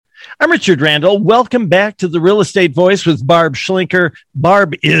I'm Richard Randall. Welcome back to the Real Estate Voice with Barb Schlinker.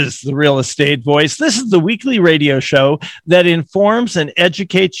 Barb is the Real Estate Voice. This is the weekly radio show that informs and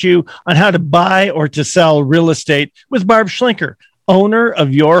educates you on how to buy or to sell real estate with Barb Schlinker, owner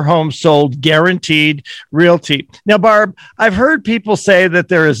of Your Home Sold Guaranteed Realty. Now, Barb, I've heard people say that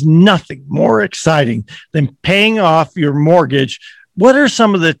there is nothing more exciting than paying off your mortgage. What are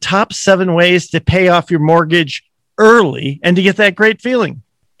some of the top 7 ways to pay off your mortgage early and to get that great feeling?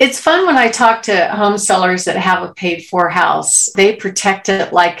 It's fun when I talk to home sellers that have a paid for house. They protect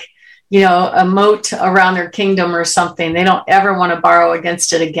it like, a moat around their kingdom or something. They don't ever want to borrow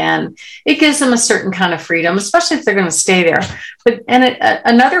against it again. It gives them a certain kind of freedom, especially if they're going to stay there.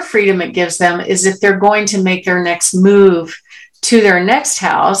 Another freedom it gives them is if they're going to make their next move to their next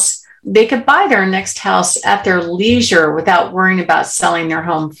house, they could buy their next house at their leisure without worrying about selling their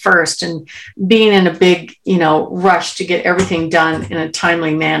home first and being in a big, rush to get everything done in a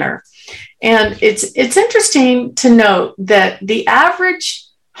timely manner. And it's interesting to note that the average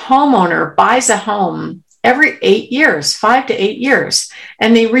homeowner buys a home every 8 years, 5 to 8 years,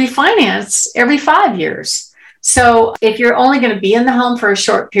 and they refinance every 5 years. So if you're only going to be in the home for a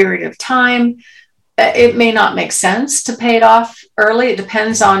short period of time, it may not make sense to pay it off early. It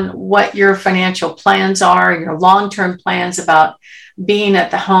depends on what your financial plans are, your long-term plans about being at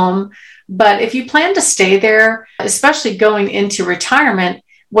the home. But if you plan to stay there, especially going into retirement,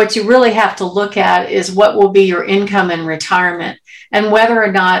 what you really have to look at is what will be your income in retirement and whether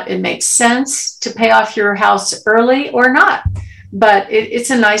or not it makes sense to pay off your house early or not. But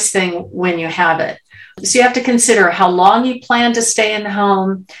it's a nice thing when you have it. So you have to consider how long you plan to stay in the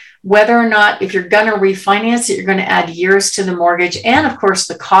home, whether or not, if you're going to refinance it, you're going to add years to the mortgage, and of course,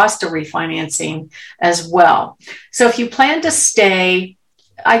 the cost of refinancing as well. So if you plan to stay,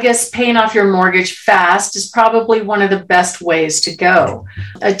 I guess paying off your mortgage fast is probably one of the best ways to go.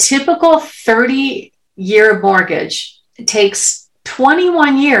 A typical 30-year mortgage takes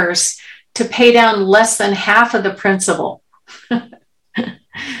 21 years to pay down less than half of the principal.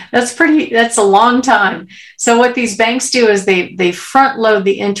 That's a long time. So what these banks do is they front load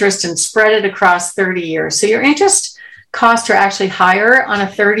the interest and spread it across 30 years. So your interest costs are actually higher on a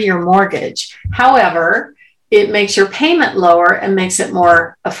 30-year mortgage. However, it makes your payment lower and makes it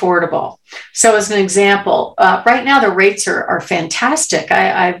more affordable. So as an example, right now the rates are fantastic.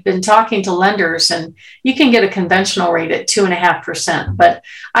 I've been talking to lenders and you can get a conventional rate at 2.5%, but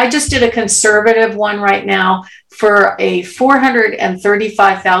I just did a conservative one right now for a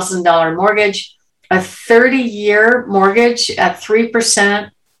 $435,000 mortgage, a 30-year mortgage at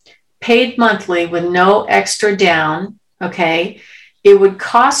 3%, paid monthly with no extra down, okay? It would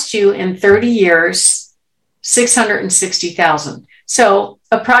cost you in 30 years, $660,000. So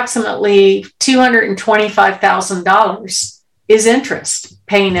approximately $225,000 is interest,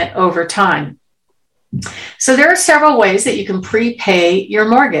 paying it over time. So there are several ways that you can prepay your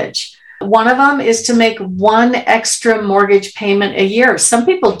mortgage. One of them is to make one extra mortgage payment a year. Some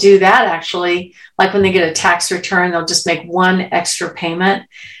people do that actually, like when they get a tax return, they'll just make one extra payment,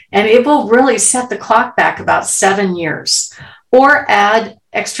 and it will really set the clock back about 7 years. Or add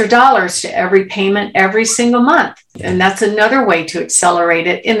extra dollars to every payment every single month. And that's another way to accelerate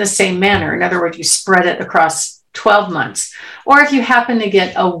it in the same manner. In other words, you spread it across 12 months. Or if you happen to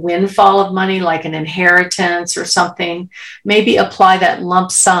get a windfall of money, like an inheritance or something, maybe apply that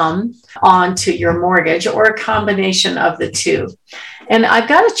lump sum onto your mortgage, or a combination of the two. And I've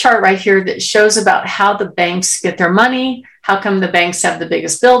got a chart right here that shows about how the banks get their money, how come the banks have the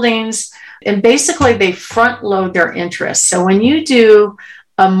biggest buildings, and basically they front load their interest. So when you do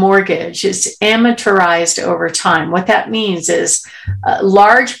a mortgage, it's amortized over time. What that means is a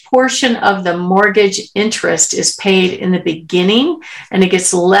large portion of the mortgage interest is paid in the beginning, and it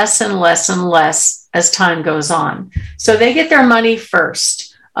gets less and less and less as time goes on. So they get their money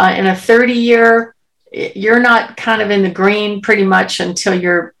first. In a 30-year, you're not kind of in the green pretty much until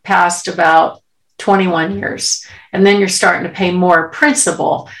you're past about 21 years. And then you're starting to pay more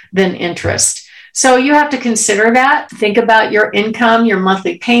principal than interest. So you have to consider that. Think about your income, your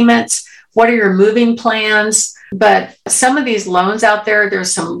monthly payments. What are your moving plans? But some of these loans out there,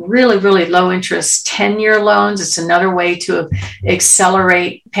 there's some really, really low interest 10-year loans. It's another way to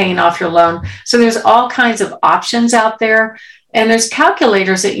accelerate paying off your loan. So there's all kinds of options out there. And there's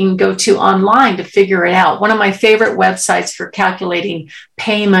calculators that you can go to online to figure it out. One of my favorite websites for calculating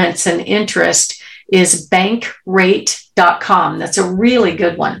payments and interest is bankrate.com. That's a really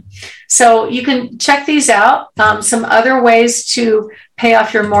good one. So you can check these out. Some other ways to pay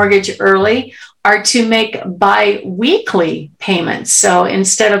off your mortgage early are to make bi-weekly payments. So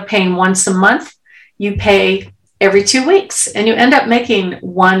instead of paying once a month, you pay every 2 weeks, and you end up making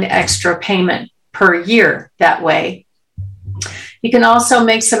one extra payment per year that way. You can also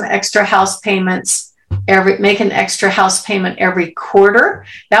make some extra house payments, make an extra house payment every quarter.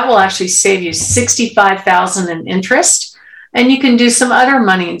 That will actually save you $65,000 in interest. And you can do some other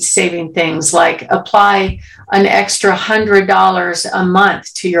money saving things like apply an extra $100 a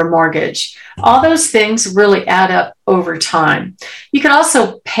month to your mortgage. All those things really add up over time. You can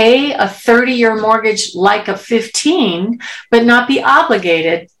also pay a 30-year mortgage like a 15, but not be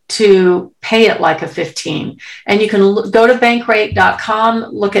obligated to pay it like a 15. And you can go to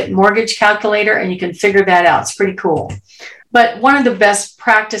bankrate.com, look at mortgage calculator, and you can figure that out. It's pretty cool. But one of the best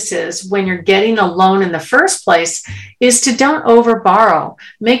practices when you're getting a loan in the first place is to don't overborrow.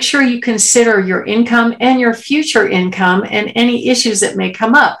 Make sure you consider your income and your future income and any issues that may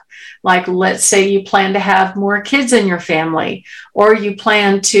come up. Like, let's say you plan to have more kids in your family, or you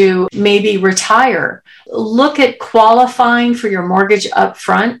plan to maybe retire. Look at qualifying for your mortgage up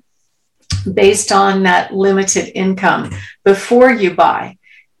front based on that limited income before you buy.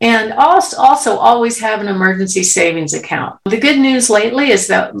 And also always have an emergency savings account. The good news lately is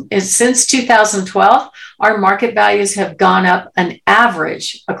that since 2012, our market values have gone up an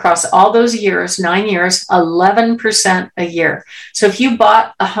average across all those years, 9 years, 11% a year. So if you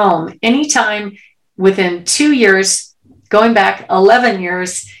bought a home anytime within 2 years, going back 11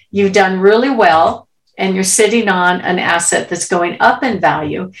 years, you've done really well. And you're sitting on an asset that's going up in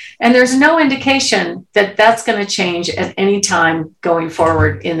value. And there's no indication that that's going to change at any time going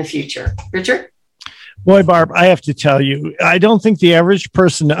forward in the future. Richard? Boy, Barb, I have to tell you, I don't think the average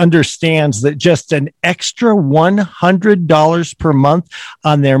person understands that just an extra $100 per month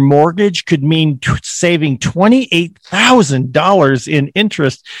on their mortgage could mean saving $28,000 in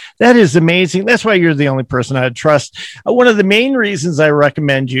interest. That is amazing. That's why you're the only person I'd trust. One of the main reasons I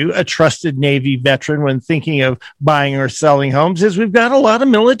recommend you, a trusted Navy veteran, when thinking of buying or selling homes, is we've got a lot of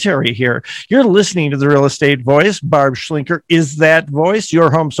military here. You're listening to the Real Estate Voice. Barb Schlinker is that voice.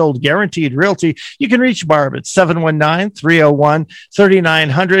 Your home sold guaranteed realty. You can reach Barb at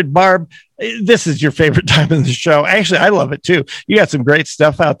 719-301-3900. Barb, this is your favorite time in the show. Actually, I love it too. You got some great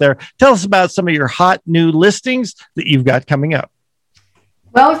stuff out there. Tell us about some of your hot new listings that you've got coming up.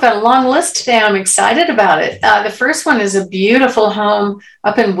 Well, we've got a long list today. I'm excited about it. The first one is a beautiful home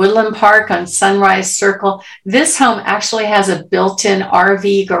up in Woodland Park on Sunrise Circle. This home actually has a built-in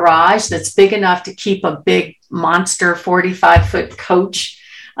RV garage that's big enough to keep a big monster 45-foot coach.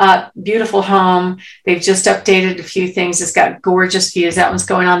 Beautiful home. They've just updated a few things. It's got gorgeous views. That one's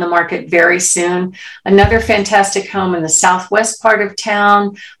going on the market very soon. Another fantastic home in the southwest part of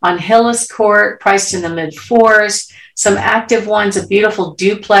town on Hillis Court, priced in the mid-4s. Some active ones, a beautiful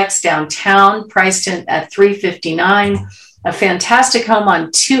duplex downtown, priced at $359,000. A fantastic home on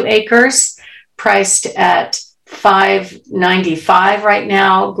 2 acres, priced at $595,000 right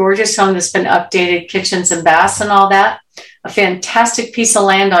now. Gorgeous home that's been updated, kitchens and baths and all that. A fantastic piece of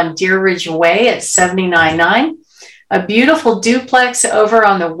land on Deer Ridge Way at $79,900. A beautiful duplex over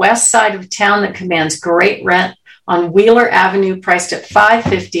on the west side of town that commands great rent on Wheeler Avenue, priced at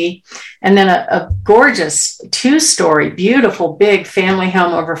 $550,000. And then a gorgeous 2-story, beautiful, big family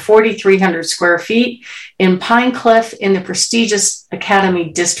home over 4,300 square feet in Pine Cliff in the prestigious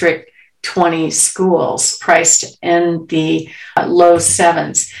Academy District 20 schools, priced in the low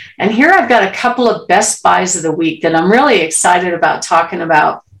 7s. And here I've got a couple of best buys of the week that I'm really excited about talking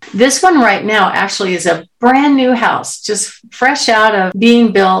about. This one right now actually is a brand new house, just fresh out of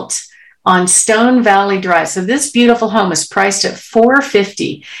being built on Stone Valley Drive. So this beautiful home is priced at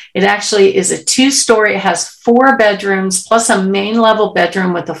 $450,000. It actually is a 2-story. It has 4 bedrooms plus a main level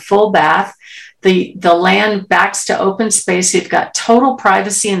bedroom with a full bath. The land backs to open space. You've got total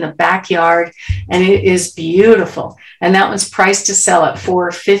privacy in the backyard, and it is beautiful. And that one's priced to sell at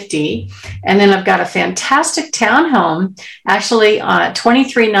 $450,000. And then I've got a fantastic townhome, actually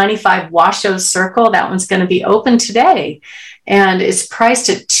 2395 Washoe Circle. That one's going to be open today, and it's priced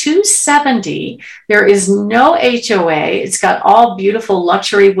at $270,000. There is no HOA. It's got all beautiful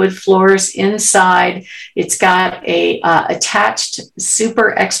luxury wood floors inside. It's got a attached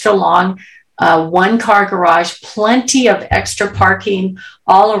super extra long 1-car garage, plenty of extra parking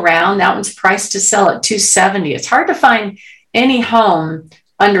all around. That one's priced to sell at $270,000. It's hard to find any home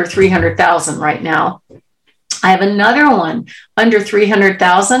under $300,000 right now. I have another one under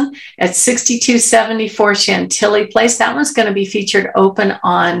 $300,000 at 6274 Chantilly Place. That one's going to be featured open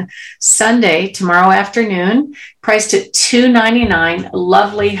on Sunday, tomorrow afternoon, priced at $299,000.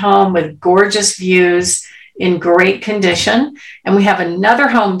 Lovely home with gorgeous views. in great condition. And we have another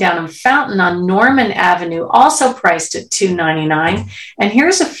home down in Fountain on Norman Avenue, also priced at $299. And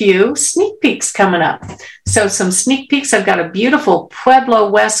here's a few sneak peeks coming up. So some sneak peeks. I've got a beautiful Pueblo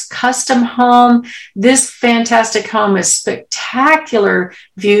West custom home. This fantastic home is spectacular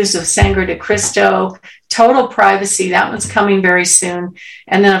views of Sangre de Cristo, total privacy. That one's coming very soon.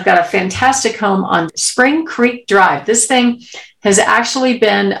 And then I've got a fantastic home on Spring Creek Drive. This thing has actually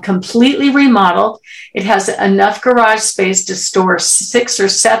been completely remodeled. It has enough garage space to store 6 or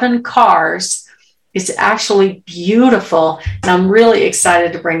 7 cars. It's actually beautiful, and I'm really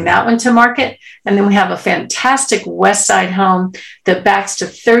excited to bring that one to market. And then we have a fantastic West Side home that backs to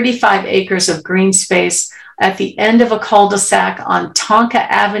 35 acres of green space at the end of a cul-de-sac on Tonka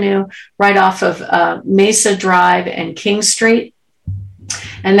Avenue, right off of Mesa Drive and King Street.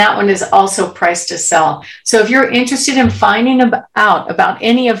 And that one is also priced to sell. So if you're interested in finding out about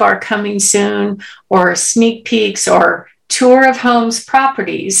any of our coming soon or sneak peeks or tour of homes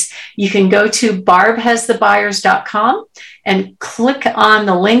properties, you can go to barbhasthebuyers.com and click on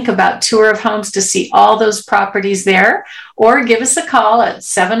the link about tour of homes to see all those properties there, or give us a call at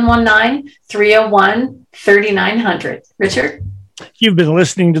 719-301-3900. Richard? You've been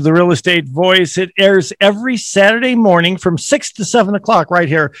listening to The Real Estate Voice. It airs every Saturday morning from 6 to 7 o'clock right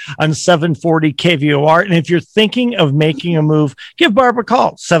here on 740 KVOR. And if you're thinking of making a move, give Barb a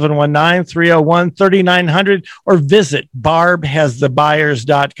call, 719-301-3900, or visit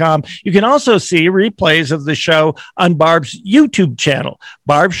barbhasthebuyers.com. You can also see replays of the show on Barb's YouTube channel,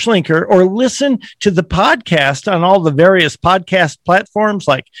 Barb Schlinker, or listen to the podcast on all the various podcast platforms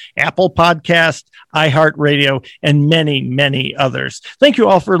like Apple Podcast, iHeartRadio, and many, many others. Thank you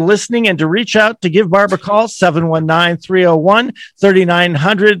all for listening, and to reach out to give Barb a call,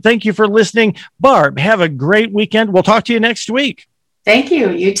 719-301-3900. Thank you for listening. Barb, have a great weekend. We'll talk to you next week. Thank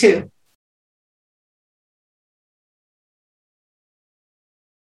you. You too.